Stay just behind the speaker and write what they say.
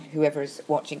whoever's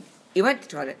watching, he went to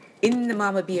the toilet in the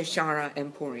Mama Biashara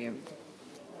Emporium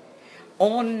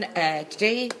on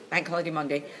today, Bank Holiday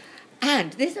Monday,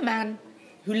 and this is a man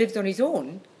who lives on his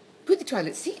own. Put the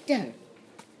toilet seat down.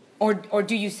 Or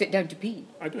do you sit down to pee?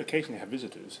 I do occasionally have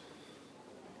visitors.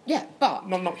 Yeah, but...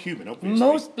 Not human, obviously.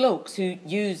 Most blokes who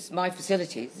use my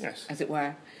facilities, yes, as it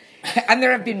were, and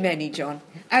there have been many, John,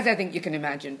 as I think you can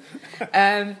imagine.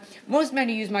 Most men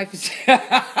who use my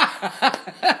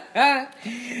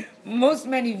most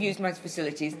men who've used my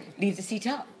facilities leave the seat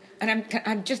up. And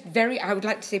I'm just I would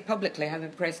like to say publicly how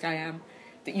impressed I am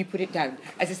that you put it down.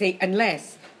 As I say,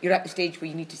 unless you're at the stage where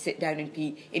you need to sit down and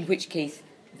pee, in which case,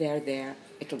 there,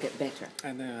 it'll get better.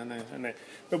 I know.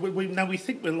 But we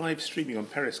think we're live streaming on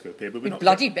Periscope here, but we're not.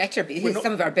 Bloody better, because it's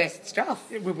some of our best stuff.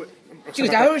 Yeah, it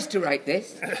was hours to write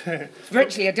this. It's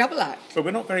virtually a double act. But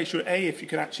we're not very sure, A, if you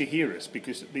can actually hear us,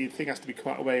 because the thing has to be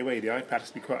quite a way away. The iPad has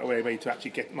to be quite a way away to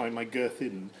actually get my girth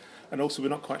in. And also, we're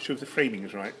not quite sure if the framing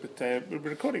is right, but we're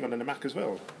recording on a Mac as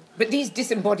well. But these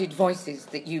disembodied voices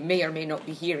that you may or may not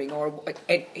be hearing, or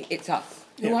it's us.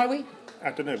 Yeah. Who are we?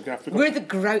 I don't know. We're the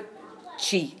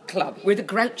Grouchy Club. We're the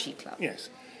Grouchy Club. Yes.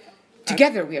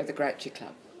 Together we are the Grouchy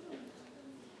Club.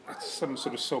 That's some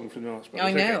sort of song from the Marx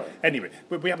Brothers. I know. Okay. Anyway,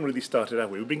 we haven't really started,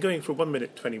 have we? We've been going for 1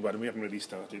 minute 21 and we haven't really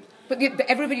started. But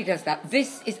everybody does that.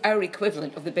 This is our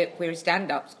equivalent of the bit where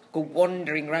stand-ups go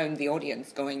wandering around the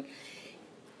audience going,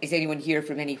 is anyone here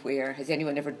from anywhere? Has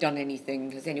anyone ever done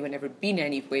anything? Has anyone ever been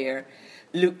anywhere?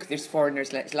 Look, there's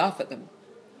foreigners, let's laugh at them.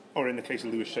 Or in the case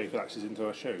of Lewis Schaefer, that's into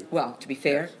our show. Well, to be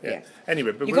fair, yes.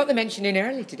 Anyway, but you got the mention in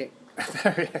early today.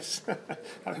 Yes.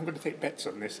 I'm going to take bets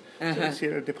on this. So see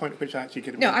the point at which I actually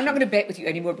get a No, mention. I'm not going to bet with you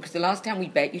anymore, because the last time we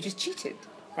bet, you just cheated.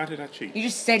 Why did I cheat? You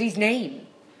just said his name.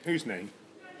 Whose name?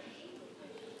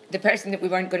 The person that we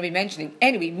weren't going to be mentioning.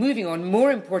 Anyway, moving on,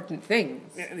 more important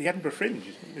things. Yeah, the Edinburgh Fringe.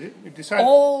 We've decided...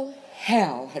 All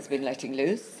hell has been letting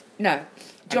loose. Now,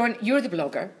 John, you're the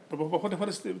blogger. But what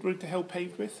is the route to hell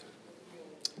paved with?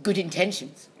 Good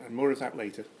intentions. And more of that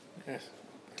later. Yes.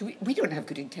 We don't have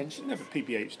good intentions. No, but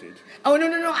PBH did. Oh,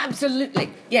 no, absolutely.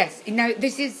 Yes. Now,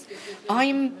 this is...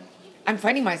 I'm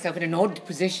finding myself in an odd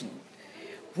position,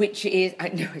 which is... I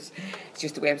know, it's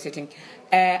just the way I'm sitting.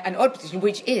 An odd position,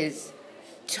 which is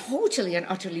totally and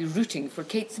utterly rooting for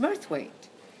Kate Smurthwaite,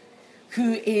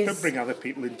 who is... Don't bring other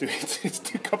people into it. It's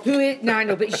too complicated. No, I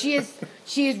know, but she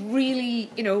is really,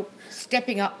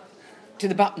 stepping up to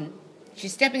the button.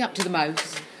 She's stepping up to the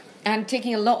mouse and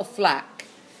taking a lot of flack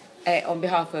on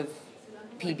behalf of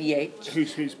PBH.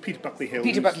 Who's Peter Buckley Hill.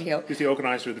 Buckley Hill. Who's the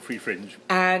organiser of the Free Fringe.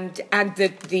 And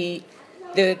the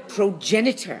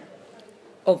progenitor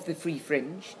of the Free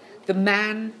Fringe, the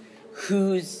man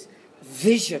whose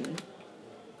vision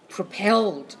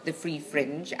propelled the Free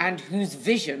Fringe and whose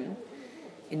vision,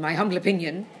 in my humble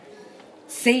opinion,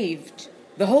 saved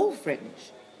the whole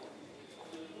Fringe.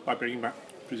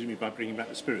 Presumably by bringing back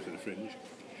the spirit of the Fringe.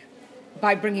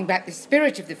 By bringing back the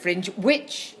spirit of the Fringe,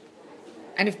 which,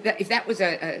 and if that was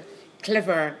a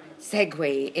clever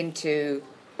segue into,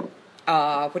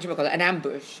 an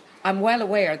ambush, I'm well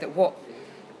aware that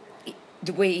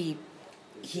the way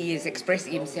he is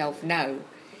expressing himself now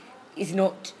is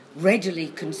not readily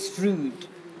construed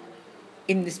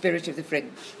in the spirit of the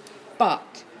Fringe.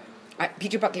 But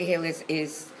Peter Buckley Hill is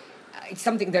it's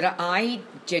something that I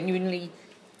genuinely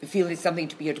feel is something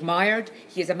to be admired.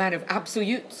 He is a man of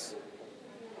absolutes.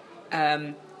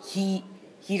 He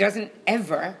doesn't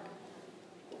ever,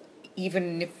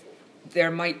 even if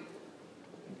there might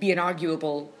be an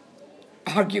argument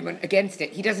against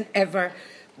it, he doesn't ever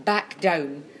back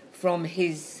down from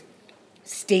his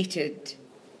stated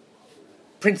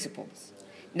principles.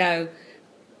 Know,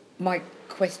 my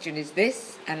question is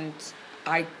this, and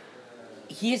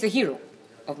he is a hero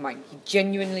of mine. He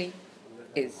genuinely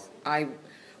is. I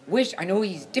know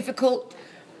he's difficult,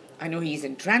 I know he's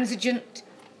intransigent,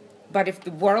 but if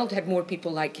the world had more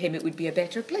people like him, it would be a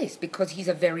better place, because he's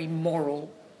a very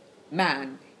moral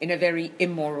man in a very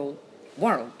immoral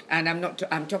world. And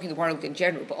I'm talking the world in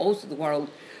general, but also the world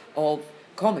of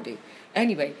comedy.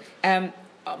 Anyway,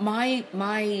 my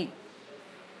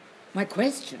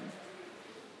question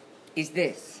is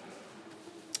this.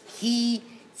 He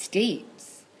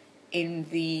states in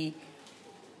the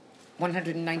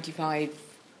 195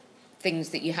 things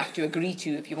that you have to agree to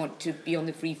if you want to be on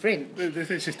the Free Fringe. This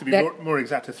is to be more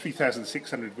exact, a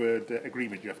 3,600 word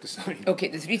agreement you have to sign. Okay,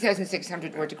 the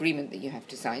 3,600 word agreement that you have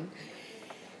to sign.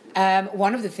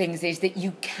 One of the things is that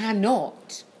you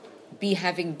cannot be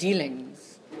having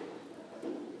dealings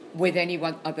with any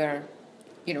one other,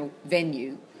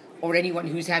 venue, or anyone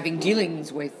who's having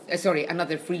dealings with,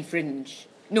 another Free Fringe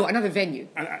No, another venue.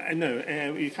 I know,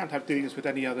 you can't have dealings with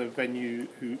any other venue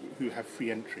who have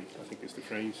free entry, I think is the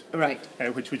phrase. Right.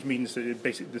 Which means that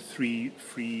basically the three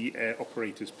free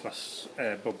operators plus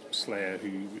Bob Slayer,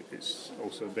 who is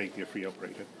also vaguely a free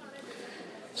operator.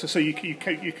 So you could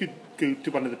go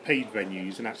to one of the paid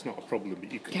venues, and that's not a problem.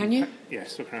 But Can you?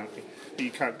 Yes, apparently. But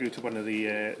you can't go to one of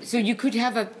the... So you could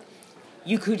have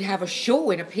a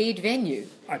show in a paid venue.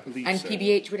 I believe and so. And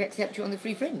PBH would accept you on the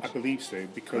Free Fringe. I believe so,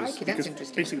 because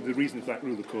basically the reason for that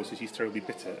rule, of course, is he's terribly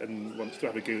bitter and wants to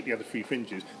have a go at the other free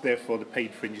fringes. Therefore, the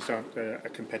paid fringes aren't a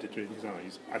competitor in his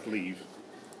eyes, I believe.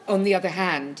 On the other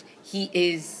hand, he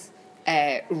is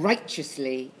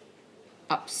righteously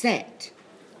upset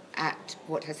at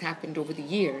what has happened over the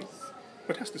years.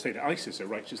 But it has to say that ISIS are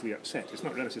righteously upset. It's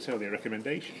not necessarily a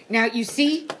recommendation. Now, you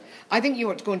see, I think you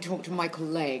ought to go and talk to Michael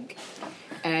Legg.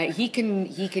 He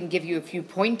can give you a few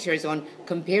pointers on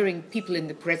comparing people in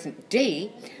the present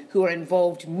day who are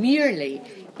involved merely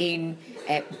in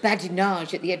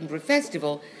badinage at the Edinburgh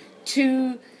Festival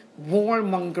to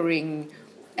warmongering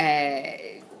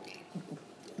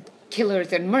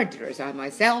killers and murderers. I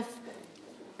myself...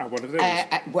 one of those.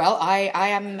 I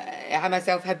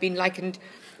myself have been likened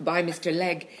by Mr.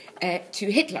 Legg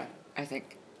to Hitler, I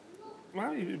think.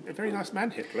 Well, a very nice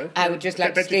man, Hitler. I would just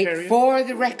like to state, for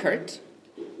the record,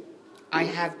 I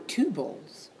have 2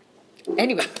 balls.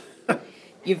 Anyway,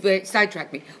 you've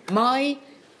sidetracked me. My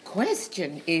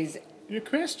question is... Your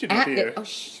question, dear?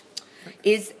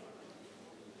 Is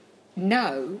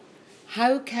now,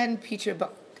 how can Peter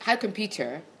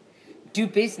do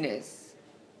business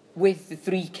with the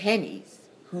 3 Kennys,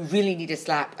 who really need a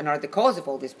slap and are the cause of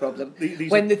all this problem,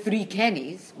 when the 3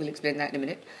 Kennys, we'll explain that in a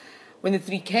minute, when the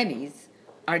 3 Kennys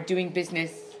are doing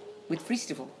business with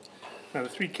Freestival? Now, the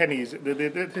 3 Kennys,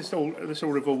 this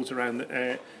all revolves around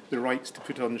the rights to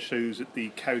put on shows at the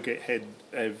Cowgate Head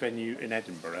venue in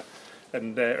Edinburgh.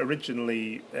 And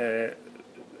originally,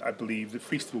 I believe, the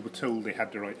Freestival were told they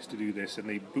had the rights to do this, and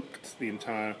they booked the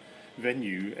entire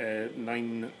venue,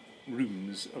 9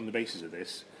 rooms on the basis of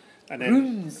this. And then,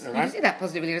 rooms. You say that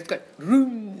positively. It's got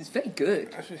rooms. Very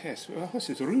good. Yes. Well, what's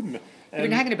this room? You've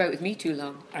been hanging about with me too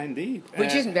long. Indeed.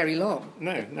 Which isn't very long.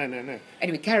 No.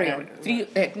 Anyway, carry on.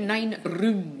 9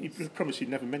 rooms. You promised you'd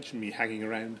never mention me hanging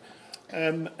around.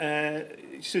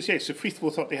 So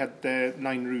Freestival thought they had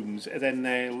 9 rooms. And then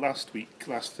last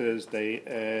Thursday,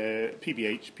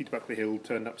 PBH, Peter Buckley Hill,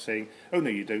 turned up saying, "Oh no,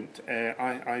 you don't.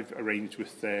 I've arranged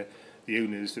with the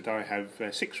owners that I have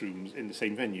 6 rooms in the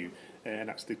same venue, and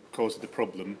that's the cause of the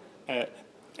problem."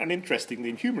 And interestingly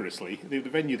and humorously, the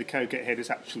venue, the Cowgate Head, is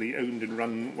actually owned and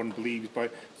run, one believes, by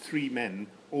 3 men,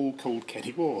 all called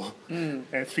Kenny Waugh.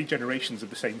 3 generations of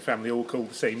the same family, all called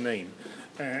the same name.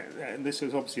 And this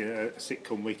is obviously a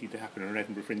sitcom waiting to happen, or an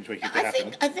Edinburgh Fringe waiting to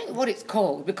happen. I think what it's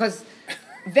called, because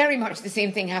very much the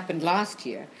same thing happened last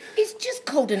year, it's just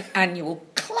called an annual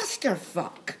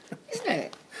clusterfuck, isn't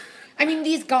it? I mean,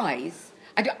 these guys,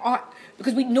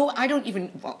 because we don't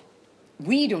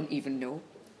even know,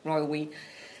 Royal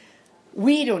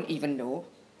we don't even know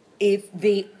if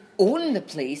they own the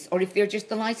place or if they're just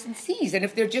the licensees. And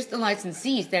if they're just the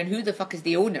licensees, then who the fuck is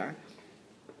the owner?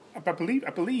 I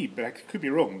believe, but I could be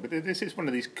wrong. But this is one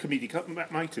of these comedic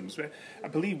items. Where I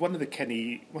believe one of the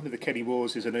Kenny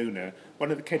Waughs is an owner, one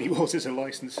of the Kenny Waughs is a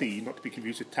licensee, not to be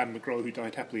confused with Tam McGraw, who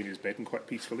died happily in his bed and quite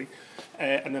peacefully,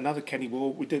 and another Kenny Waugh,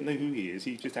 we don't know who he is.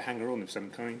 He's just a hanger-on of some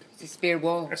kind. It's a spare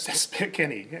wall. A spare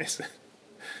Kenny, yes.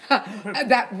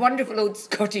 That wonderful old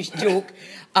Scottish joke,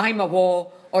 "I'm a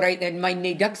Waugh, all right then, mine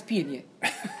nae Doug's peeing you."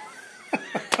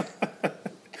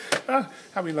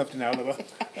 How we loved an Oliver.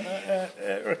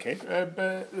 Okay.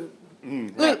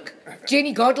 Look,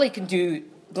 Janie Godley can do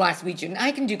Glaswegian.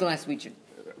 I can do Glaswegian.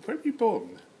 Where were you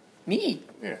born? Me?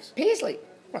 Yes. Paisley.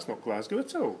 That's not Glasgow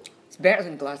at all. It's better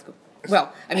than Glasgow.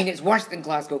 Well, I mean, it's worse than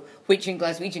Glasgow, which in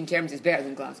Glaswegian terms is better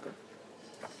than Glasgow.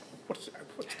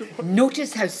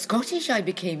 Notice how Scottish I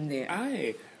became there.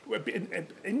 Aye.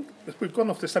 We've gone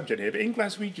off the subject here, but in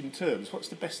Glaswegian terms, what's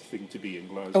the best thing to be in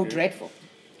Glasgow? Oh, dreadful.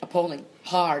 Appalling.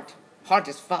 Hard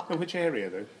as fuck. Well, which area,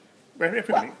 though?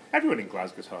 Everyone in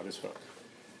Glasgow's hard as fuck.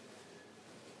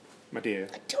 My dear.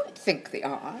 I don't think they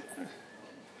are.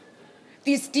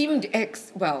 The esteemed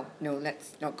well, no,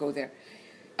 let's not go there.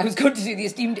 I was going to say the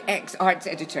esteemed ex-arts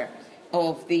editor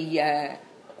of the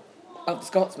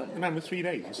Scotsman. The man with 3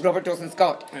 names. Robert Dawson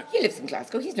Scott. Yeah. He lives in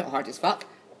Glasgow. He's not hard as fuck.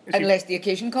 Unless the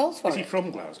occasion calls for it. Is he from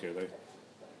Glasgow, though?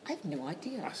 I have no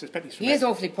idea. I suspect he's from He is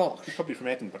awfully posh. He's probably from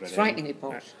Edinburgh. He's frighteningly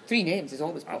posh. 3 names is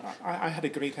always posh. I had a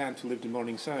great aunt who lived in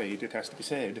Morningside, it has to be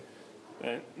said.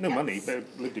 No Yes. money, but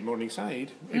lived in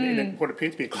Morningside, in what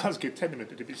appeared to be a Glasgow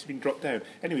tenement, it's been dropped down.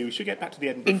 Anyway, we should get back to the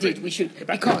Edinburgh Indeed, Fringe. we should.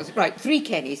 Back to- Because, right, 3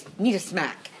 Kennys need a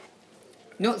smack.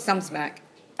 Not some smack,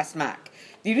 a smack.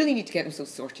 They really need to get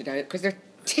themselves sorted out because they're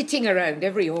titting around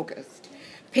every August,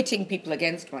 pitting people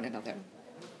against one another.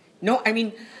 No, I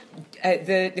mean,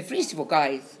 the Free Civil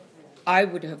guys, I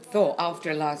would have thought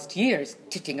after last year's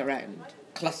titting around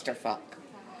clusterfuck,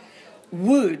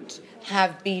 would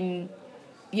have been,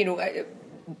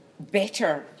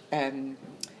 better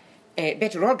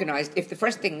organised if the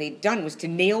first thing they'd done was to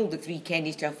nail the 3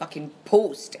 Kennys to a fucking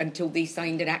post until they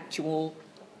signed an actual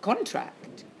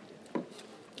contract.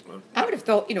 I would have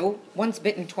thought, once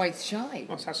bitten, twice shy.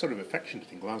 Well, that's sort of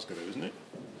affectionate in Glasgow, though, isn't it?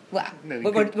 Well, No,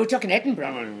 but we're talking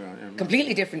Edinburgh. Yeah.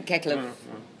 Completely different kettle of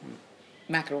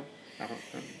mackerel. Uh-huh.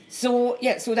 So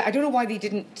that, I don't know why they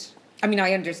didn't. I mean,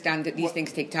 I understand that these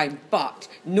things take time, but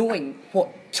knowing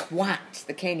what twats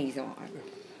the Kennys are,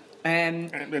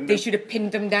 they should have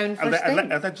pinned them down first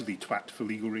thing. Allegedly twat for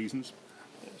legal reasons.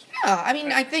 Yeah, I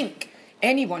mean, I think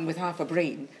anyone with half a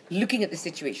brain looking at the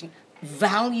situation,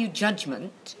 value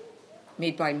judgment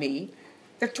made by me,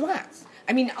 they're twats.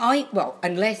 I mean,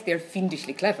 unless they're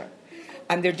fiendishly clever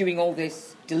and they're doing all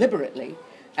this deliberately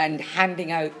and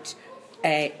handing out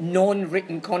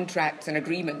non-written contracts and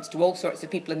agreements to all sorts of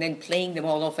people and then playing them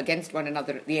all off against one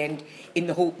another at the end in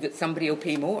the hope that somebody will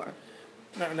pay more.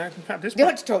 No, in fact, this They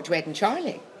ought to talk to Ed and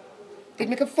Charlie. They'd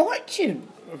make a fortune.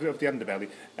 of the underbelly.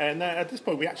 And at this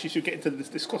point, we actually should get into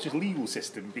the Scottish legal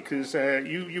system because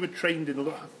you were trained in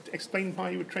law. Explain why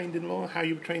you were trained in law, how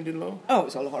you were trained in law. Oh,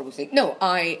 it's all a horrible thing. No,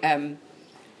 I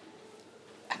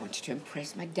wanted to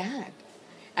impress my dad.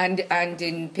 And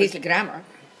in Paisley Grammar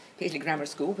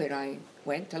School, where I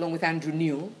went, along with Andrew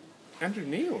Neil. Andrew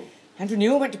Neil? Andrew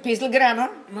Neil went to Paisley Grammar.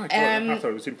 My God, I thought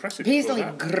it was impressive. Paisley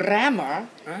Grammar,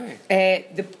 Aye.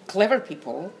 the clever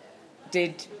people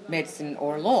did medicine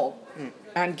or law.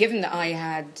 And given that I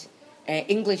had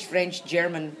English, French,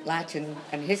 German, Latin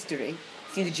and history,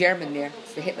 see the German there,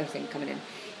 it's the Hitler thing coming in,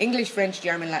 English, French,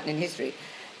 German, Latin and history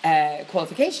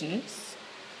qualifications,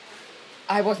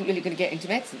 I wasn't really going to get into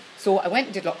medicine. So I went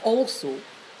and did law. Also,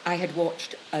 I had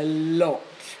watched a lot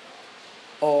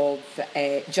of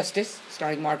Justice,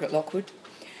 starring Margaret Lockwood,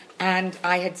 and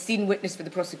I had seen Witness for the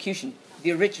Prosecution,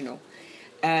 the original,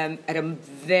 at a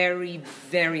very,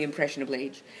 very impressionable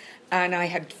age. And I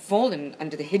had fallen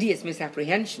under the hideous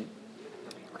misapprehension,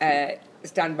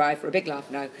 stand by for a big laugh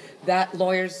now, that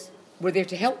lawyers were there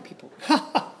to help people.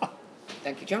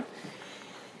 Thank you, John.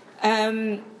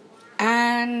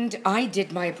 And I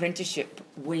did my apprenticeship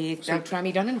with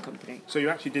Beltrami Dunn and Company. So you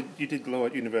actually did law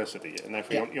at university, and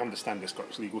therefore Yeah. you understand the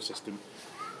Scottish legal system.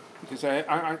 Because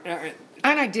And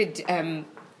I did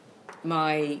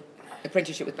my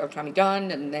apprenticeship with Beltrami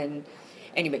Dunn, and then,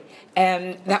 anyway,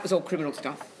 that was all criminal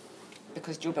stuff,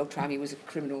 because Joe Beltrami was a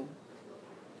criminal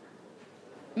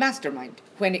mastermind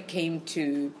when it came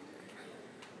to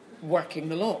working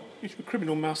the law. a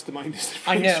criminal mastermind is the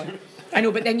phrase. I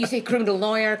know, but then you say criminal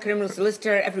lawyer, criminal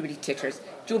solicitor, everybody titters.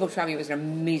 Joe Beltrami was an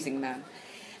amazing man.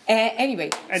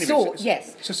 Anyway, so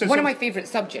one of my favourite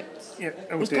subjects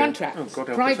was contracts,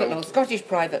 private law, Scottish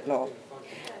private law.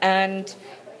 And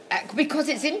because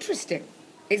it's interesting.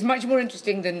 It's much more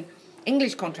interesting than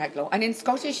English contract law. And in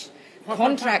Scottish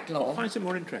contract law... Why is it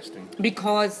more interesting?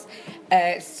 Because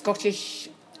Scottish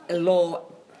law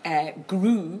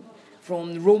grew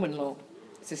from the Roman law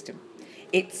system.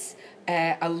 It's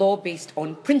a law based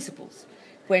on principles.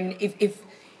 When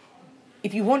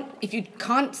if you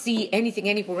can't see anything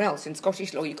anywhere else in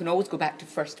Scottish law, you can always go back to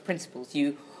first principles.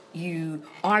 You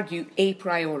argue a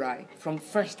priori from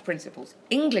first principles.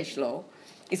 English law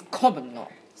is common law.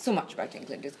 So much about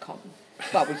England is common.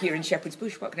 Well, we're here in Shepherd's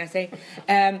Bush, what can I say?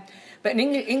 But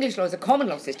English law is a common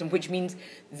law system, which means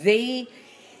they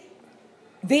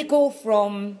go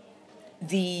from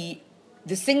the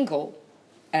single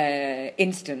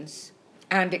instance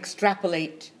and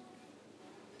extrapolate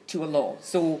to a law.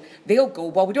 So they'll go,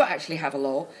 well, we don't actually have a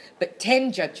law, but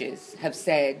 10 judges have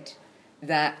said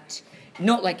that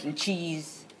not liking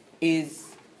cheese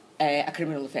is a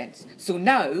criminal offence. So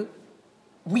now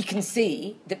we can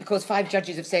say that because 5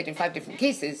 judges have said in 5 different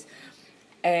cases,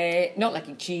 not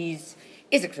liking cheese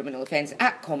is a criminal offence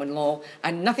at common law,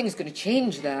 and nothing's going to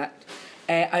change that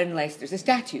unless there's a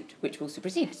statute which will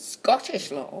supersede.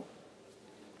 Scottish law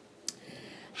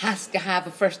has to have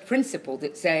a first principle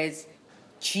that says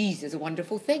cheese is a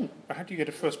wonderful thing. But how do you get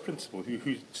a first principle?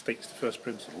 Who states the first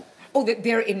principle? Oh,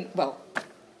 they're in... Well,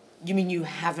 you mean you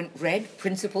haven't read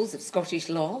Principles of Scottish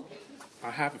Law?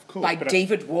 I have, of course. By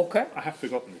David Walker? I have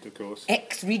forgotten it, of course.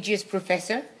 Ex-Regius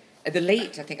Professor the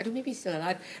late, I think, I don't know, maybe he's still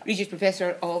alive, Regius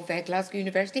Professor of Glasgow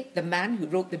University, the man who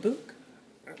wrote the book.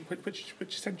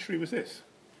 Which century was this?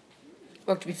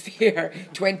 Well, to be fair,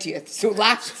 20th, so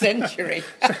last century.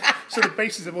 So the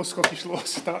basis of all Scottish law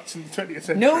starts in the 20th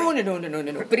century?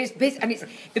 No. But it's based, and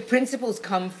the principles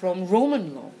come from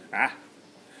Roman law.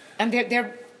 And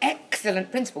they're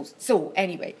excellent principles. So,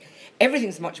 anyway,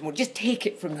 everything's much more, just take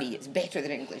it from me, it's better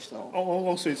than English law.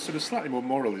 Also, it's sort of slightly more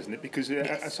moral, isn't it? Because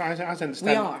Yes. as I understand,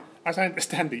 We are. As I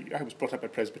understand it, I was brought up a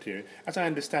Presbyterian. As I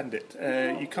understand it,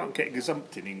 you can't get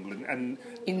gazumped in England and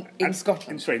In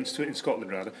Scotland. In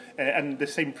Scotland rather. And the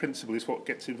same principle is what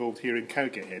gets involved here in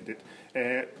Cowgate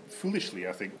Head. Foolishly,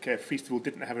 I think, Feastival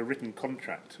didn't have a written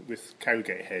contract with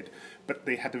Cowgate Head, but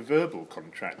they had a verbal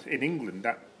contract. In England,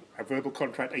 a verbal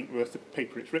contract ain't worth the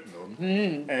paper it's written on.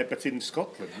 But in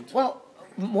Scotland, Well,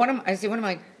 one of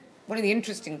the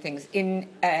interesting things in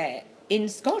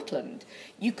Scotland,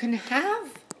 you can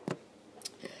have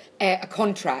a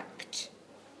contract,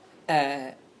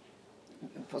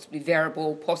 possibly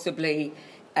verbal, possibly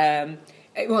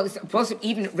it's possibly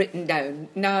even written down.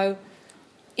 Now,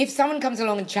 if someone comes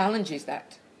along and challenges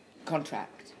that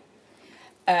contract,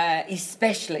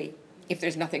 especially if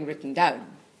there's nothing written down,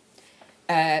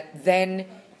 then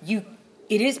it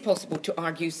is possible to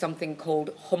argue something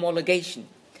called homologation,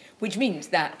 which means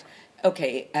that,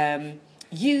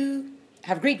 you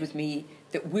have agreed with me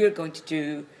that we're going to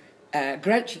do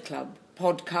Grouchy Club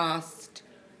podcast,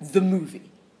 the movie.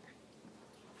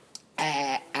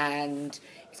 And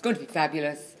it's going to be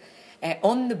fabulous.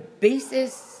 On the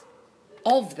basis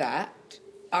of that,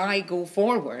 I go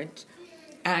forward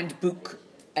and book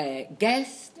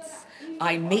guests.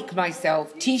 I make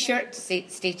myself T-shirts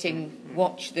stating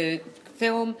 "Watch the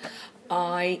film."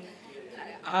 I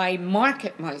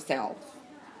market myself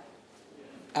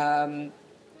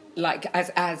like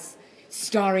as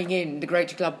starring in the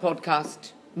Grouchy Club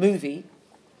podcast movie.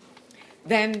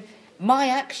 Then my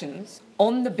actions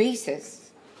on the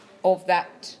basis of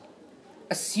that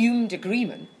assumed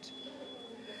agreement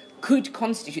could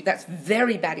constitute, that's a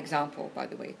very bad example, by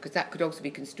the way, because that could also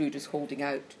be construed as holding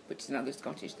out, which is another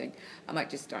Scottish thing. I might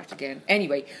just start again.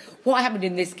 Anyway, what happened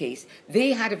in this case,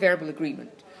 they had a verbal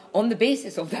agreement. On the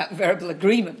basis of that verbal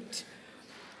agreement,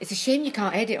 it's a shame you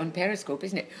can't edit on Periscope,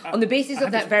 isn't it? On the basis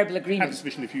of that verbal agreement... I had a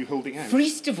suspicion of you holding out.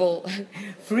 Feastival,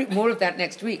 more of that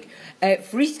next week,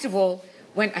 Feastival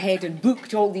went ahead and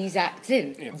booked all these acts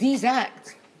in. Yeah. These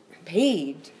acts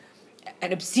paid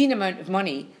an obscene amount of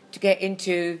money to get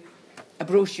into a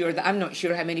brochure that I'm not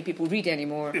sure how many people read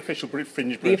anymore. The official fringe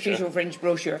brochure. The official fringe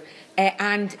brochure.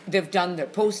 And they've done their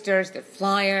posters, their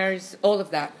flyers, all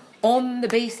of that, on the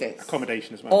basis...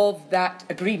 Accommodation as well. ...of that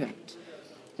agreement.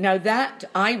 Now that,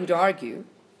 I would argue,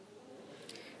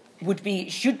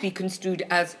 should be construed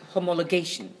as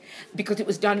homologation, because it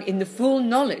was done in the full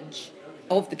knowledge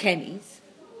of the Kennys.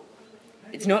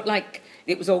 It's not like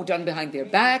it was all done behind their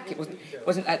back. It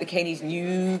wasn't like the Kennys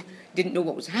didn't know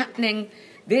what was happening.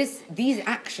 These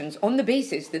actions, on the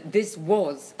basis that this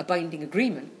was a binding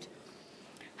agreement,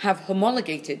 have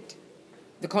homologated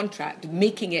the contract,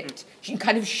 making it,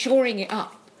 kind of shoring it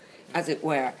up, as it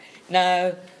were.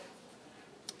 Now,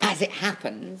 as it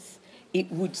happens,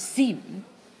 it would seem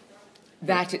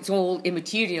that it's all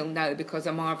immaterial now because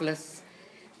a marvellous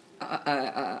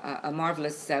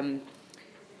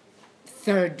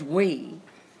third way,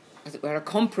 as it were, a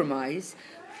compromise,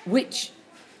 which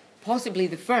possibly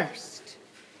the first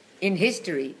in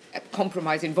history, a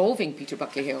compromise involving Peter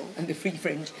Buckley Hill and the Free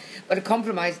Fringe, but a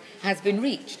compromise has been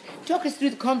reached. Talk us through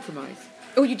the compromise.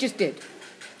 Oh, you just did.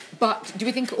 But do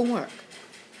we think it will work?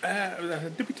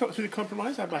 Did we talk through the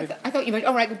compromise? I thought you might.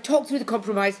 All right, we'll talk through the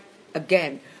compromise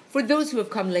again. For those who have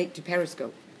come late to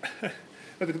Periscope.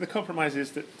 But the compromise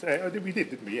is that... we did,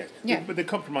 didn't we? Yes. Yeah. But the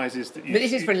compromise is that... But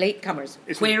this is for latecomers.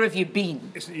 Where have you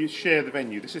been? Is that you share the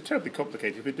venue. This is terribly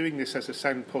complicated. We're doing this as a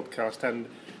sound podcast and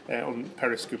on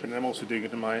Periscope, and I'm also doing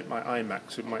it on my iMac,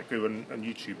 so it might go on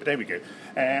YouTube. But there we go.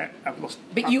 I've lost...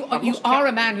 But you are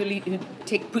a man who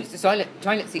puts the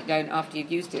toilet seat down after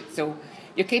you've used it, so...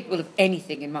 You're capable of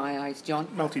anything in my eyes, John.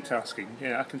 Multitasking.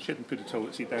 Yeah, I can shit and put a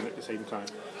toilet seat down at the same time.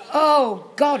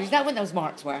 Oh, God, is that what those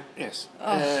marks were? Yes.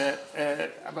 Oh.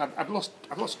 I've lost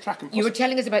track of... You were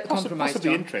telling us about the compromise,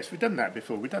 possibly John. interest. We've done that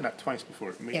before. We've done that twice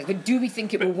before. Yes, but do we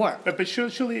think it will work? But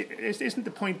surely isn't the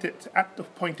point at the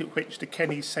point at which the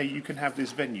Kennys say you can have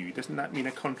this venue, doesn't that mean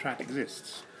a contract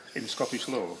exists in Scottish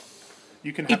law?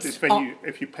 You can have this venue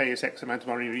if you pay us X amount of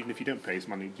money, or even if you don't pay us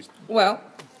money. Well...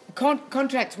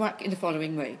 contracts work in the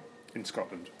following way. In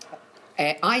Scotland.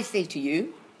 I say to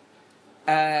you,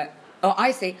 I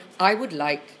would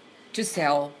like to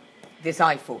sell this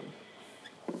iPhone.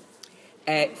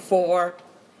 for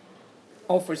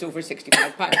offers over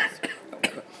 £65.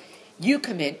 You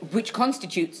come in, which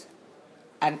constitutes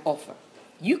an offer.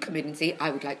 You come in and say,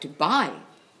 I would like to buy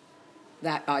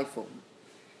that iPhone.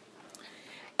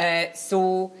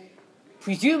 So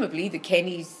presumably the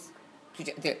Kennys,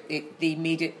 they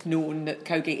made it known that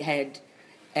Cowgate Head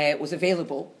was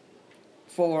available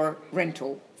for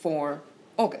rental for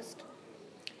August.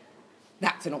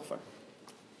 That's an offer.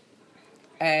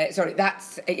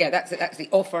 That's the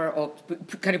offer of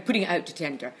kind of putting it out to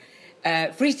tender.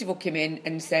 Freestival came in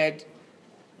and said,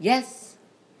 yes,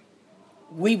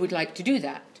 we would like to do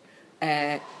that.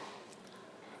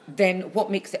 Then what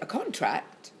makes it a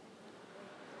contract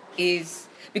is,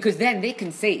 because then they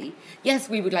can say, yes,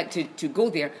 we would like to go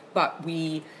there, but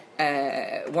we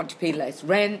want to pay less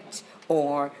rent,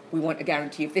 or we want a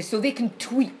guarantee of this. So they can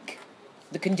tweak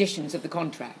the conditions of the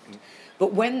contract.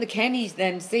 But when the Kennys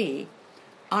then say,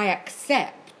 I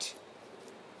accept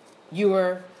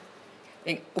your,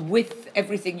 with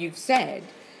everything you've said,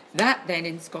 that then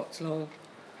in Scots law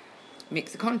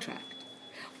makes a contract.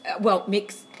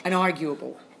 Makes an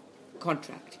arguable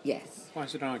contract, yes. Why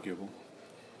is it arguable?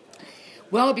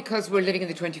 Well, because we're living in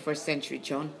the 21st century,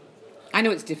 John. I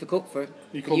know it's difficult for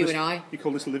you and I. You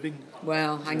call this living?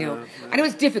 Well, I know. I know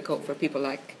it's difficult for people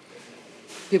like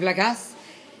us.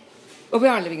 Well, we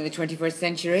are living in the 21st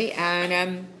century,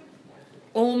 and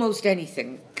almost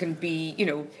anything can be,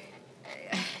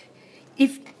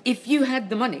 if you had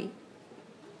the money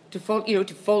to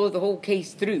follow the whole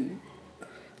case through,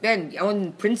 then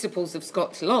on principles of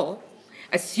Scots law,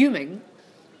 assuming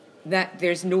that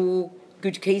there's no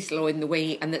good case law in the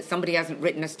way and that somebody hasn't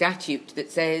written a statute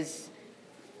that says,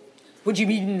 what do you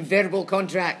mean verbal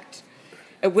contract?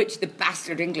 Which the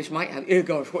bastard English might have. Oh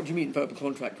gosh, what do you mean verbal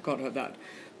contract? We can't have that.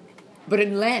 But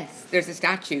unless there's a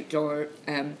statute or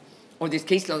there's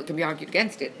case law that can be argued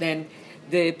against it, then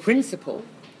the principle.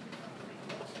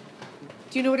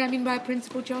 Do you know what I mean by a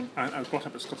principle, John? I was brought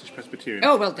up at Scottish Presbyterian.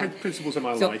 Oh, well done. Principles are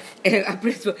my life. A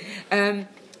principle.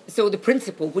 So the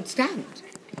principle would stand,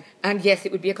 and yes,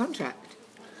 it would be a contract.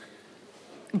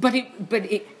 But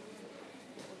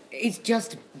it's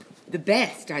just the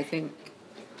best, I think,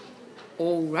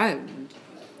 all round,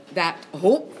 that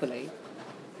hopefully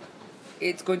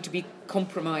it's going to be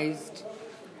compromised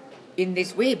in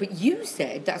this way. But you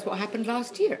said that's what happened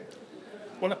last year.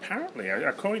 Well, apparently,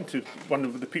 according to one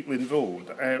of the people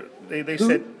involved, they Who?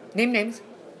 said... Name names.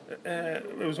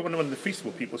 It was one of the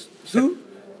Freestival people. Who?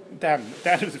 Dan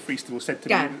of the Freestival said to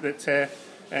me that...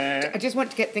 I just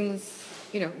want to get things...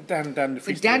 Dan the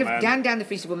Freestival man. Dan the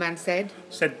Freestival man said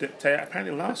that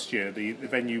apparently last year the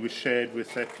venue was shared with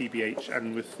PBH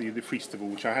and with the Freestival,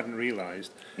 which I hadn't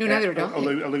realised. No, neither did I.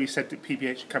 Although he said that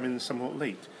PBH had come in somewhat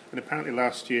late. And apparently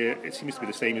last year, it seems to be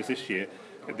the same as this year,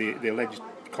 the alleged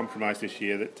compromise this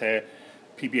year, that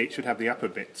PBH would have the upper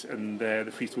bit and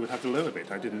the Freestival would have the lower bit.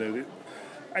 I didn't know that.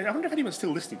 I wonder if anyone's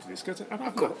still listening to this. Cause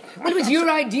well, it was your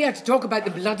idea to talk about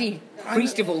the bloody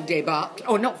Freestival debacle,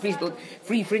 or not Freestival,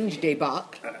 Free Fringe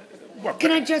debacle.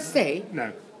 Can I just say?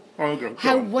 No.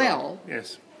 How well?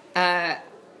 Yes.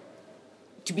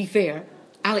 To be fair,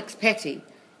 Alex Petty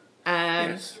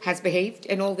has behaved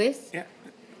in all this.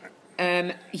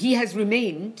 Yeah. He has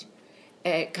remained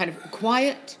kind of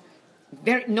quiet,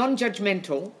 very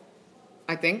non-judgmental,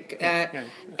 I think,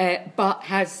 but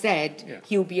has said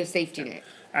he'll be a safety net.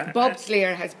 Bob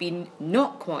Slayer has been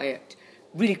not quiet,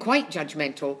 really quite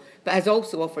judgmental, but has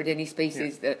also offered any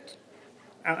spaces that...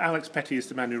 Alex Petty is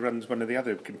the man who runs one of the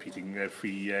other competing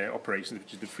free operations,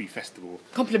 which is the Free Festival.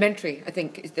 Complimentary, I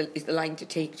think, is the line to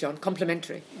take, John.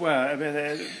 Complimentary. Well, I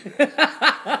mean,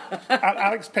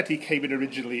 Alex Petty came in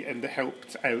originally and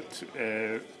helped out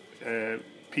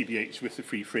PBH with the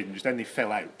Free Fringe. Then they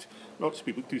fell out. Lots of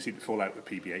people do seem to fall out with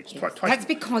PBH. Yes. That's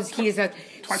because he is a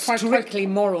strictly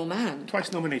moral man.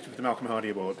 Twice nominated for the Malcolm Hardy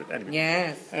Award, but anyway.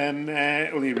 Yes.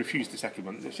 Well, he refused the second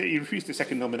one. He refused the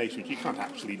second nomination, which he can't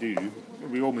actually do.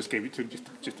 We almost gave it to him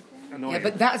just annoying. Yeah,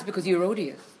 but that's because you're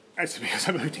odious. That's because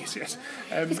I'm odious, yes.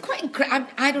 It's quite incredible.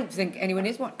 I don't think anyone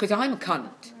is one, because I'm a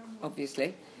cunt,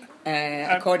 obviously.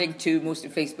 According to most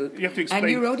of Facebook. You have to explain,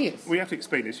 and you're odious. We have to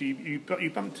explain this. You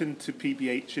bumped into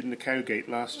PBH in the Cowgate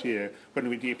last year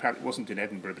when he apparently wasn't in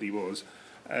Edinburgh, but he was.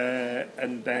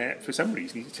 And for some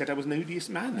reason he said I was an odious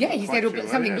man. Yeah, he said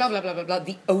something blah, blah, blah, blah, blah.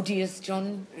 The odious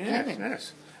John Clement.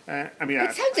 Yes.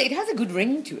 It has a good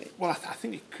ring to it. Well, I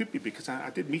think it could be because I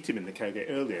did meet him in the Cowgate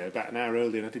earlier, about an hour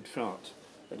earlier, and I did fart.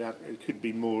 It could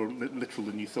be more literal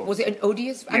than you thought. Was it an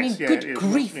odious? Yes, good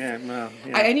grief.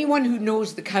 Anyone who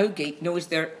knows the Cowgate knows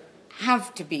there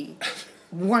have to be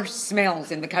worse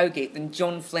smells in the Cowgate than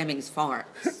John Fleming's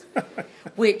farts,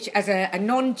 which, as a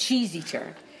non-cheese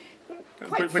eater,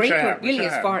 quite frequent, really,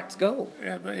 as farts go.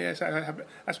 Yeah, but yes, that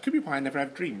could be why I never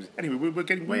have dreams. Anyway, we're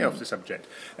getting way off the subject.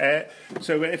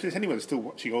 So if there's anyone still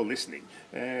watching or listening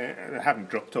and haven't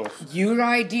dropped off... Your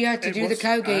idea to do the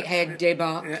Cowgate head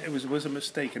debacle. Yeah, it was a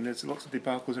mistake, and there's lots of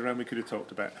debacles around we could have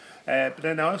talked about. But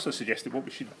then I also suggested what we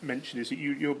should mention is that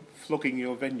you're flogging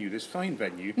your venue, this fine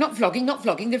venue. Not flogging,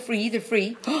 they're free.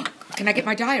 Can I get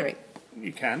my diary?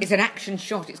 You can. It's an action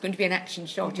shot. It's going to be an action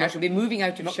shot. I shall be moving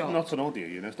out of shot. Not on audio,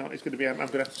 you know. It's going to be. I'm going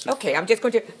to have to. Okay, I'm going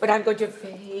to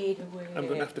fade away. I'm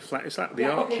going to have to flat. It's like the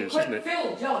archers, isn't it?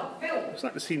 Phil. It's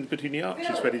like the scene between the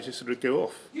archers where they just sort of go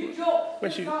off. You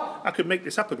I could make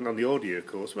this up on the audio, of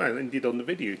course. Well, indeed on the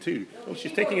video too. Oh,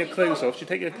 she's taking her clothes off.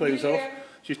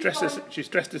 She's dressed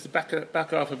as the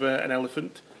back half of an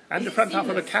elephant and the front half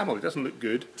of a camel. It doesn't look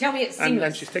good. Tell me it's seamless. And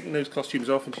then she's taking those costumes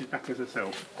off and she's back as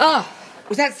herself.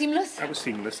 Was that seamless? That was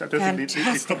seamless. I don't think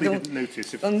they probably didn't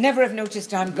notice. They'll never have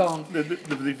noticed I'm gone.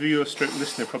 The viewer stroke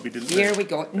listener probably didn't know. Here we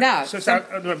go. Now.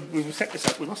 We will set this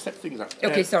up. We must set things up.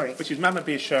 Okay, sorry. Which is Mama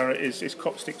Biashara is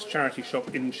Copstick's charity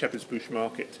shop in Shepherd's Bush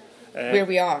Market. Where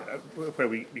we are. Where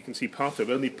we can see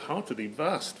only part of the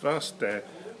vast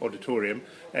auditorium.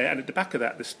 And at the back of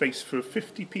that, there's space for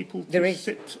 50 people to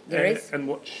sit and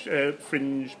watch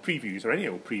fringe previews or any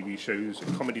old preview shows,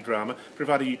 comedy drama,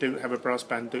 provided you don't have a brass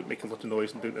band, don't make a lot of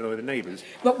noise and don't annoy the neighbours.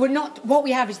 But we're not. What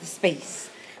we have is the space.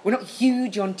 We're not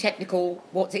huge on technical.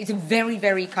 It's a very,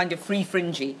 very kind of free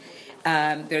fringy.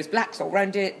 There's blacks all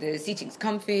round it. The seating's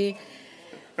comfy.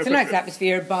 It's a nice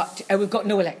atmosphere, but we've got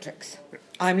no electrics.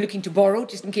 I'm looking to borrow,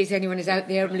 just in case anyone is out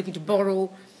there, I'm looking to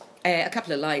borrow a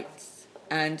couple of lights.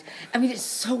 And, I mean, it's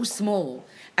so small.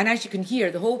 And as you can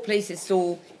hear, the whole place is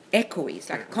so echoey. It's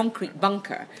like a concrete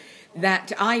bunker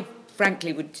that I,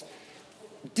 frankly, would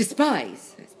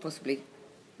despise.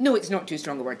 No, it's not too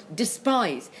strong a word.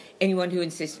 Despise anyone who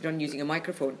insisted on using a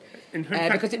microphone.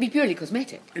 Because it'd be purely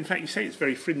cosmetic. In fact, you say it's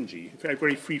very fringy,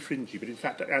 very free fringy, but in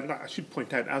fact, I should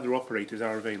point out other operators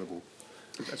are available,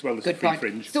 as well as the free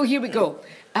fringe. So here we go.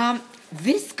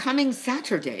 This coming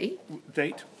Saturday...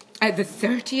 Date? The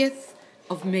 30th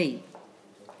of May.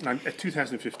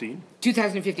 2015.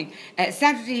 2015.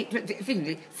 Saturday,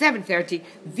 7:30,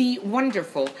 the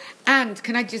wonderful, and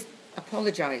can I just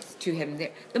apologise to him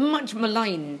there, the much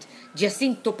maligned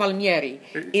Giacinto Palmieri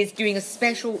is doing a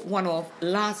special one-off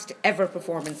last ever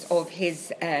performance of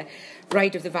his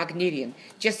Ride of the Wagnerian.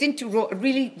 Jacinto wrote a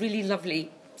really, really lovely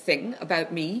thing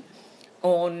about me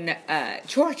on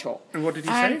Churchill. And what did he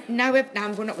say? Now we're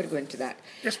not going to go into that.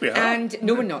 Yes, we are. And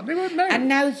no, we're not. They won't know. And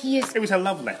now he is... It was a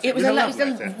love letter. It was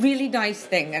a really nice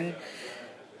thing. And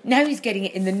now he's getting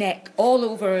it in the neck all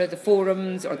over the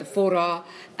forums or the fora.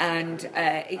 And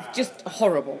it's just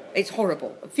horrible. It's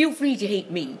horrible. Feel free to hate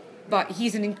me, but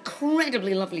he's an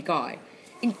incredibly lovely guy.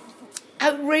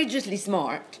 Outrageously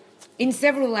smart in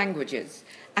several languages.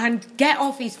 And get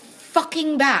off his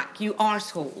fucking back, you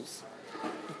arseholes.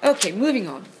 Okay, moving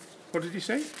on. What did you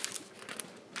say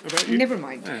about you? Never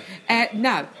mind.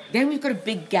 Now, then we've got a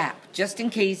big gap, just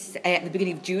in case, at the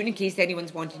beginning of June, in case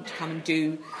anyone's wanting to come and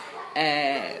do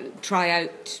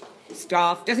try-out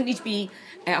stuff. Doesn't need to be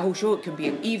a whole show. It can be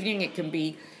an evening. It can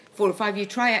be 4 or 5 year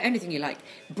try-out, anything you like.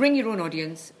 Bring your own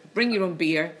audience. Bring your own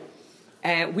beer.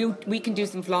 We can do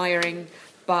some flyering,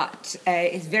 but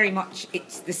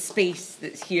it's the space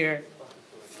that's here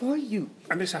for you.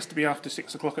 And this has to be after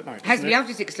 6 o'clock at night. Has to be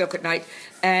after 6 o'clock at night.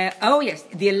 Oh yes,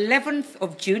 the 11th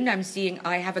of June.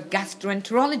 I have a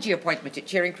gastroenterology appointment at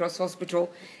Charing Cross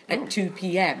Hospital at 2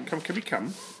 p.m. Can we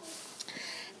come?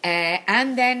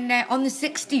 And then on the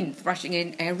 16th, rushing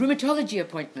in a rheumatology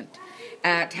appointment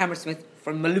at Hammersmith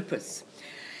for Malupus.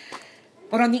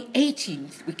 But on the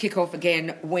 18th, we kick off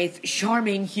again with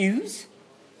Charmaine Hughes.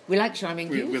 We like Charmaine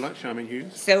Hughes. We like Charmaine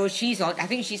Hughes. So she's on. I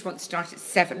think she's going to start at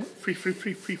 7. Free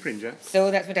fringe, yeah.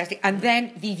 So that's fantastic. And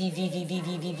then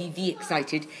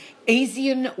excited,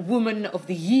 Asian Woman of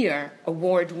the Year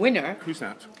award winner. Who's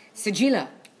that? Sajila.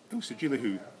 Oh, Sajila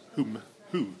who?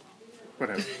 Who?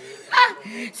 Whatever.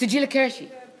 Sajila Kershi.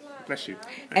 Bless you.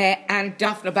 And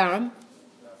Daphne Barham.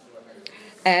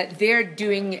 They're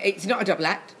doing. It's not a double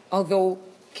act, although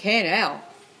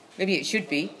maybe it should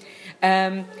be.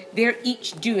 They're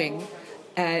each doing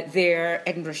their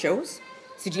Edinburgh shows.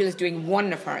 Sajila's doing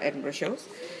one of her Edinburgh shows.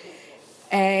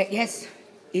 Yes,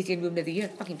 Asian Woman of the Year,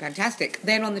 fucking fantastic.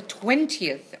 Then on the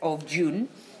 20th of June,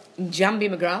 Jambi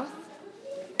McGrath,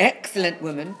 excellent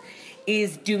woman,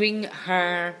 is doing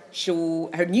her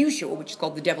new show, which is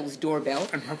called The Devil's Doorbell.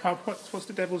 And what's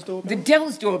The Devil's Doorbell? The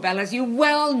Devil's Doorbell, as you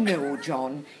well know,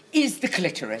 John, is the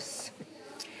clitoris.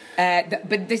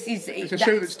 But this is... It's a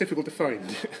show that's difficult to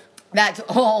find. That's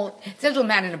all. It's a little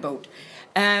man in a boat.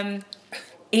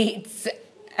 It's...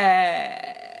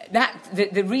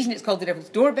 The reason it's called The Devil's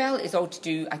Doorbell is all to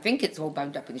do... I think it's all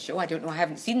bound up in the show. I don't know. I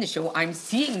haven't seen the show. I'm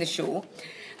seeing the show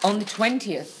on the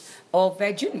 20th of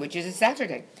June, which is a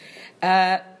Saturday.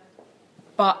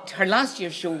 But her last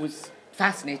year's show was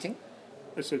fascinating.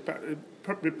 It's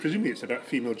presumably it's about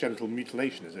female genital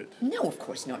mutilation, is it? No, of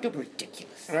course not. Don't be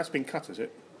ridiculous. Oh, that's been cut, is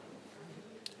it?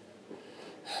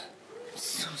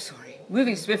 So sorry.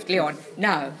 Moving swiftly on.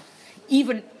 Now,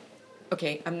 even...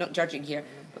 Okay, I'm not judging here,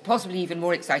 but possibly even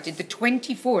more excited. The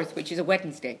 24th, which is a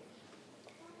Wednesday.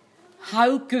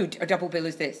 How good a double bill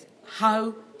is this?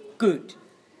 How good?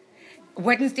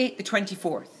 Wednesday, the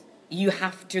 24th. You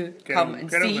have to come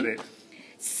and see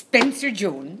Spencer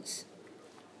Jones,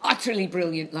 utterly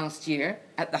brilliant last year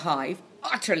at the Hive,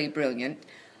 utterly brilliant,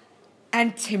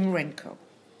 and Tim Renko.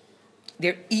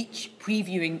 They're each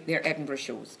previewing their Edinburgh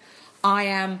shows. I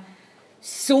am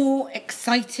so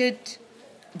excited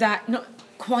that not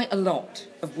quite a lot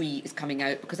of We is coming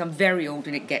out because I'm very old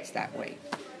and it gets that way.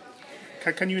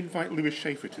 Can you invite Lewis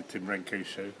Schaefer to Tim Renko's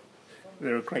show?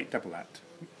 They're a great double act.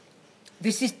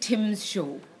 This is Tim's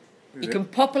show. You can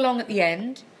pop along at the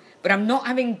end, but I'm not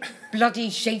having bloody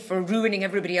Schaefer ruining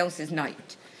everybody else's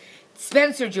night.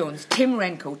 Spencer Jones, Tim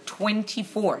Renko,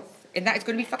 24th. And that is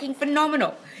going to be fucking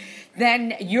phenomenal.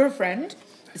 Then your friend,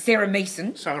 Sarah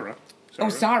Mason. Sarah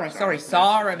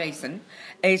Mason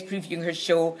is previewing her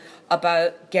show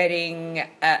about getting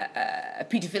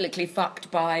pedophilically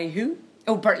fucked by who?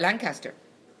 Oh, Burt Lancaster.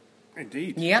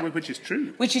 Indeed. Yeah. Which is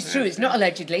true. Which is true. It's not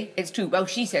allegedly. It's true. Well,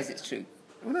 she says it's true.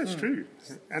 Well, that's true.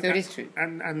 And, so it is true.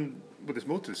 And well, there's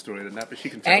more to the story than that, but she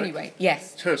can tell Anyway,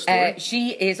 yes. It's her story.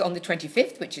 She is on the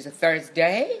 25th, which is a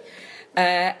Thursday,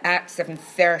 at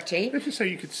 7:30. Let's just say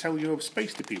you could sell your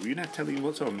space to people. You're not telling you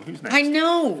what's on. Who's next? I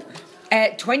know.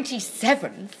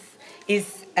 27th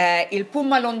is Il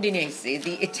Puma Londinese.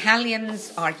 The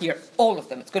Italians are here, all of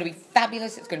them. It's going to be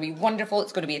fabulous. It's going to be wonderful.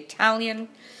 It's going to be Italian.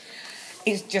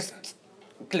 It's just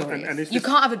glorious. And you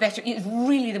can't have a better... It's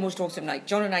really the most awesome night.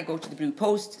 John and I go to the Blue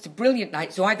Post. It's a brilliant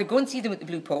night. So either go and see them at the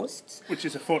Blue Posts... Which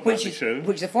is a fortnightly show.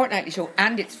 Which is a fortnightly show,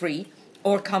 and it's free.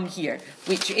 Or come here,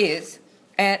 which is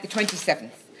the 27th.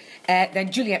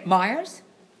 Then Juliet Myers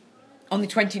on the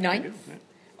 29th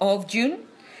of June.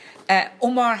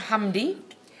 Omar Hamdi,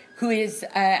 who is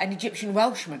an Egyptian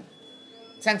Welshman.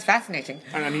 Sounds fascinating.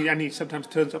 And he sometimes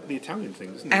turns up at the Italian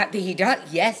thing, doesn't he? He does.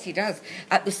 Yes, he does.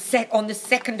 On the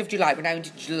 2nd of July. We're now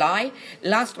into July.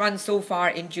 Last one so far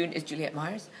in June is Juliet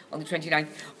Myers on the 29th.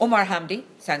 Omar Hamdi.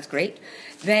 Sounds great.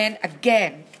 Then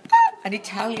again, an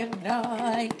Italian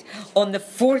night on the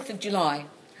 4th of July.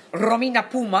 Romina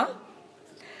Puma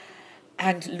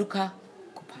and Luca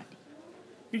Cupani.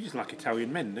 You just like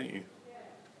Italian men, don't you?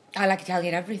 I like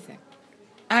Italian everything.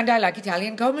 And I like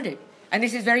Italian comedy. And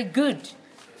this is very good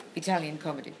Italian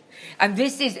comedy. And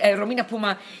this is, Romina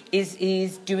Puma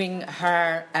is doing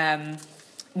her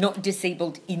Not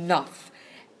Disabled Enough.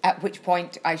 At which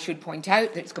point I should point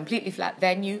out that it's completely flat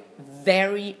venue.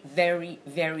 Very, very,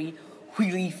 very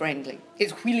wheelie friendly.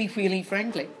 It's wheelie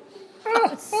friendly.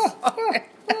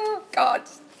 Oh, God.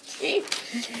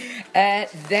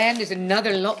 Then there's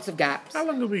another lots of gaps. How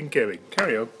long have we been going?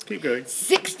 Carry on. Keep going.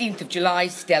 16th of July,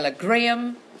 Stella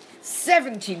Graham.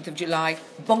 17th of July,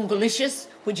 Bongolicious,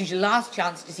 which is your last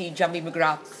chance to see Jamie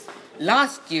McGrath's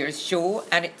last year's show,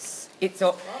 and it's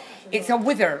a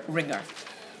wither ringer.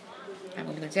 I'm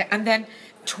going to say. And then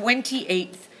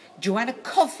 28th, Joanna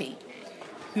Coffey,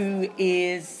 who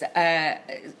is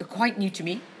quite new to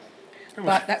me.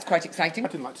 But that's quite exciting. I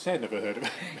didn't like to say I'd never heard of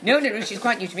her. No, she's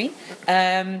quite new to me.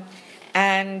 And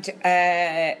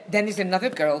then there's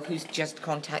another girl who's just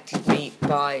contacted me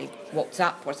by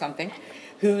WhatsApp or something,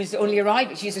 who's only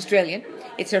arrived. She's Australian.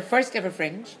 It's her first ever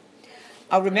Fringe.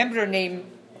 I'll remember her name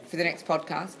for the next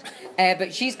podcast.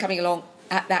 But she's coming along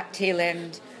at that tail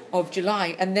end of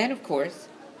July. And then, of course,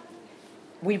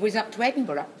 we was up to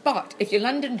Edinburgh. But if you're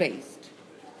London-based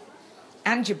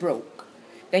and you're broke,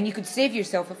 then you could save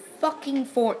yourself a fucking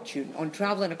fortune on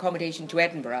travel and accommodation to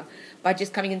Edinburgh by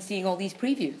just coming and seeing all these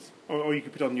previews. Or you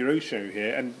could put on your own show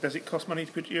here. And does it cost money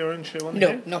to put your own show on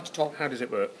here? No, not at all. How does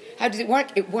it work? How does it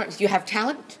work? It works. You have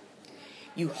talent.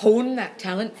 You hone that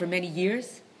talent for many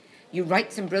years. You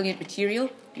write some brilliant material.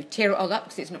 You tear it all up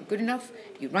because it's not good enough.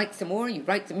 You write some more. You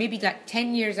write some, maybe like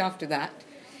 10 years after that,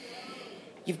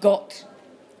 you've got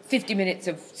 50 minutes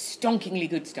of stonkingly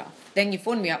good stuff. Then you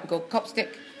phone me up and go,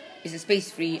 Copstick, is the space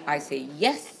free? I say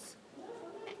yes.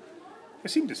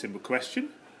 It seemed a simple question.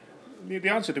 The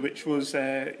answer to which was...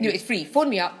 No, it's free. Phone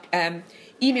me up.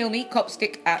 Email me,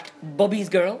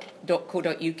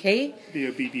 copstick@bobbiesgirl.co.uk.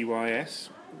 BOBBYS.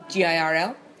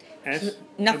 GIRL. S?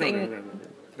 Nothing...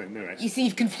 No S. You see,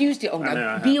 you've confused it all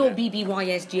now.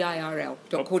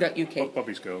 BOBBYSGIRL.co.uk.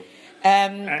 Bobby's Girl.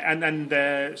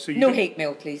 So you no hate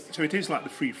mail, please. So it is like the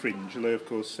Free Fringe, although of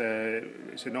course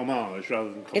it's an homage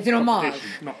rather than It's an homage.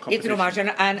 Not competition. It's an homage,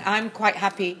 and I'm quite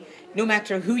happy. No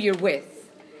matter who you're with,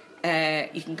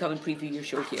 you can come and preview your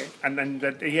show here. And then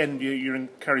at the end, you're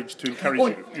encouraged to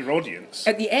encourage your audience.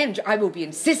 At the end, I will be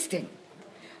insisting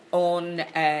on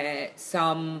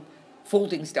some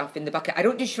folding stuff in the bucket. I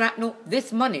don't do shrapnel.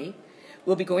 This money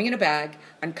will be going in a bag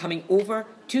and coming over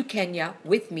to Kenya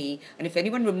with me. And if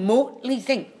anyone remotely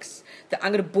thinks that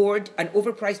I'm going to board an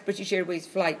overpriced British Airways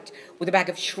flight with a bag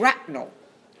of shrapnel,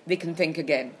 they can think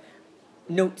again.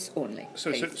 Notes only.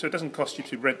 So it doesn't cost you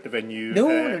to rent the venue.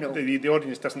 No. The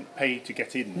audience doesn't pay to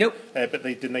get in. Nope. But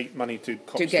they donate money to get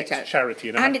Copstick's out. charity.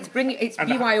 And it's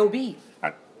BYOB.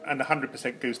 And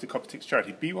 100% goes to Copstick's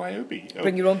charity. BYOB. Oh.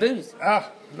 Bring your own booze.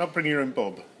 Not bring your own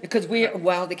bob. Because we're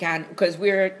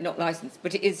not licensed,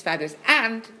 but it is fabulous.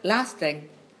 And last thing,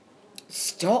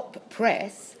 Stop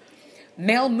Press.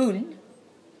 Mel Moon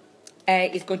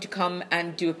is going to come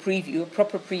and do a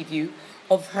proper preview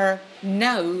of her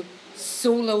now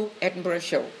solo Edinburgh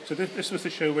show. So this was the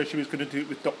show where she was going to do it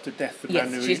with Dr. Death.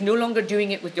 Yes, she's no longer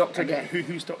doing it with Dr. Death.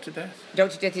 Who's Dr. Death?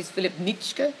 Dr. Death is Philip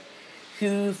Nitschke,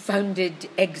 who founded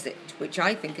Exit, which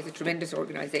I think is a tremendous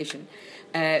organisation.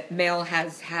 Mel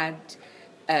has had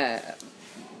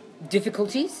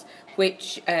difficulties,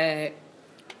 which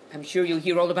I'm sure you'll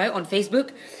hear all about on Facebook,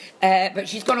 but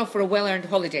she's gone off for a well-earned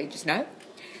holiday just now.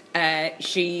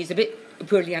 She's a bit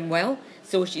poorly unwell,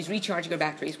 so she's recharging her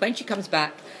batteries. When she comes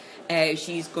back,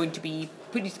 she's going to be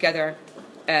putting together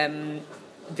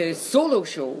the solo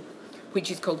show, which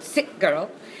is called Sick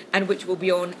Girl, and which will be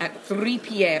on at 3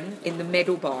 p.m. in the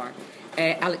Meadow Bar.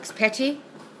 Alex Petty,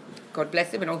 God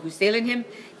bless him and all who sail in him,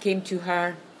 came to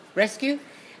her rescue,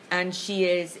 and she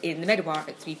is in the Meadow Bar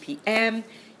at 3 p.m.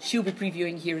 She'll be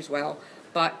previewing here as well,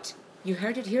 but you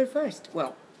heard it here first.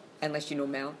 Well, unless you know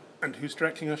Mel. And who's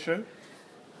directing our show?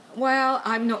 Well,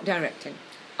 I'm not directing.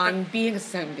 I'm being a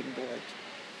sounding board.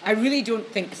 I really don't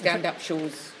think stand-up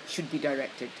shows should be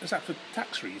directed. Is that for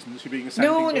tax reasons? You're being a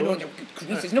sounding board? No.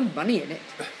 There's no money in it.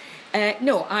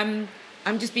 No, I'm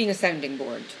just being a sounding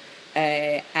board,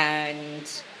 and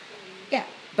yeah.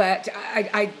 But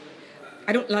I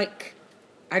don't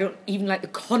even like the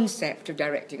concept of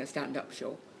directing a stand-up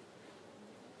show.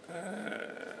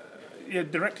 Yeah,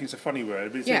 directing's a funny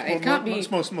word. But it can't be. It's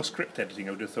more script editing,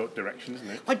 I would have thought, direction, isn't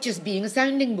it? Or just being a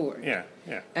sounding board. Yeah.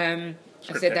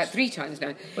 I've said that 3 times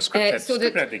now. Well, script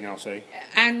editing, I'll say.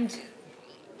 And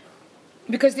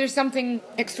because there's something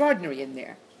extraordinary in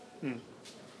there.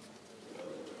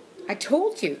 I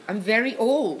told you, I'm very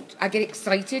old. I get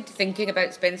excited thinking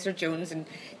about Spencer Jones and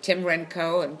Tim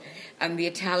Renko and the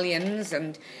Italians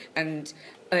and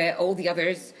all the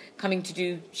others coming to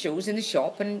do shows in the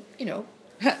shop. And,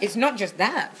 it's not just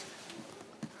that.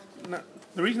 No,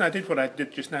 the reason I did what I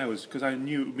did just now is because I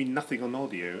knew it would mean nothing on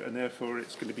audio, and therefore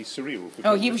it's going to be surreal for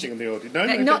people listening on the audio.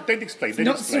 No, don't explain.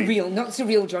 Not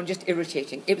surreal, John, just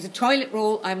irritating. It was a toilet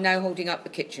roll. I'm now holding up the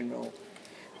kitchen roll.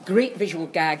 Great visual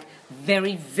gag.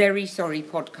 Very, very sorry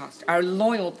podcast. Our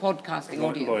loyal podcasting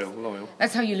audience. Loyal.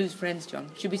 That's how you lose friends,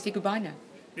 John. Should we say goodbye now?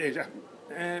 Yeah,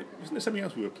 wasn't there something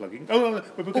else we were plugging? We're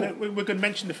going to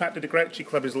mention the fact that the Grouchy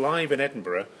Club is live in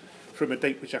Edinburgh from a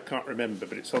date which I can't remember,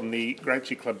 but it's on the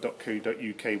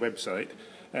grouchyclub.co.uk website,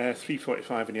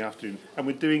 3:45 in the afternoon. And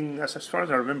we're doing, as far as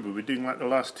I remember, we're doing like the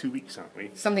last 2 weeks, aren't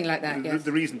we? Something like that, yes.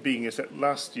 The reason being is that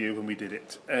last year when we did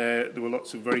it, there were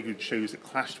lots of very good shows that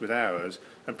clashed with ours,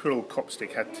 and poor old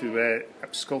Copstick had to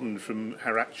abscond from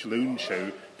her actual own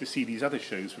show to see these other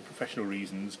shows for professional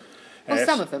reasons. Well,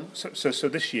 some of them. So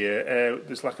this year,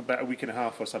 there's like about a week and a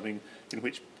half or something in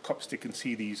which Copstick can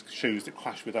see these shows that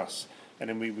clash with us. And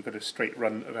then we've got a straight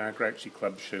run of our Grouchy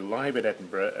Club show live at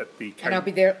Edinburgh at the... And I'll be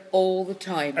there all the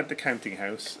time. At the Counting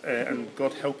House. And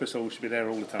God help us all, she'll be there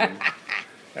all the time.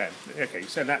 Okay,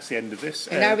 so that's the end of this.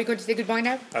 And now are we going to say goodbye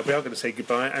now? We are going to say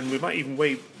goodbye, and we might even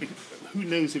wave... Who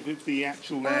knows if the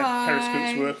actual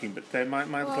periscope's working, but my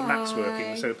little map's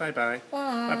working, so bye-bye.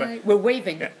 Bye-bye. We're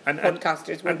waving,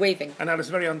 podcasters, we're waving. And Alice,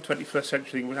 very on 21st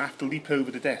century thing, we'll have to leap over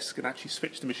the desk and actually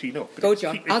switch the machine up. Go,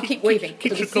 John. I'll keep waving.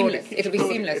 It'll be seamless. It'll be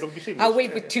seamless. I'll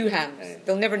wave with 2 hands.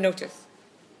 They'll never notice.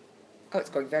 Oh, it's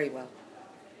going very well.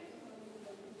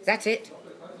 That's it.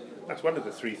 That's one of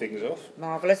the 3 things off.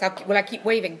 Marvellous. Will I keep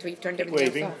waving till you've turned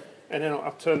everything else off? And then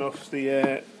I'll turn off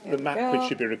the map which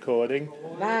should be recording.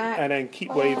 Map, and then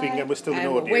keep waving, and we're still in and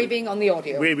audio. we're waving on the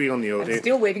audio. Waving on the audio. I'm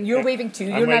still waving. You're waving too.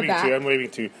 You're now back. I'm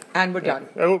waving too. And we're done.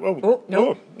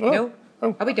 No. No.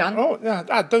 Are we done? Oh, no,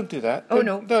 Dad, don't do that. Oh,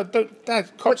 no. Don't.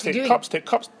 Dad, What's he doing?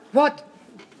 Cops. What?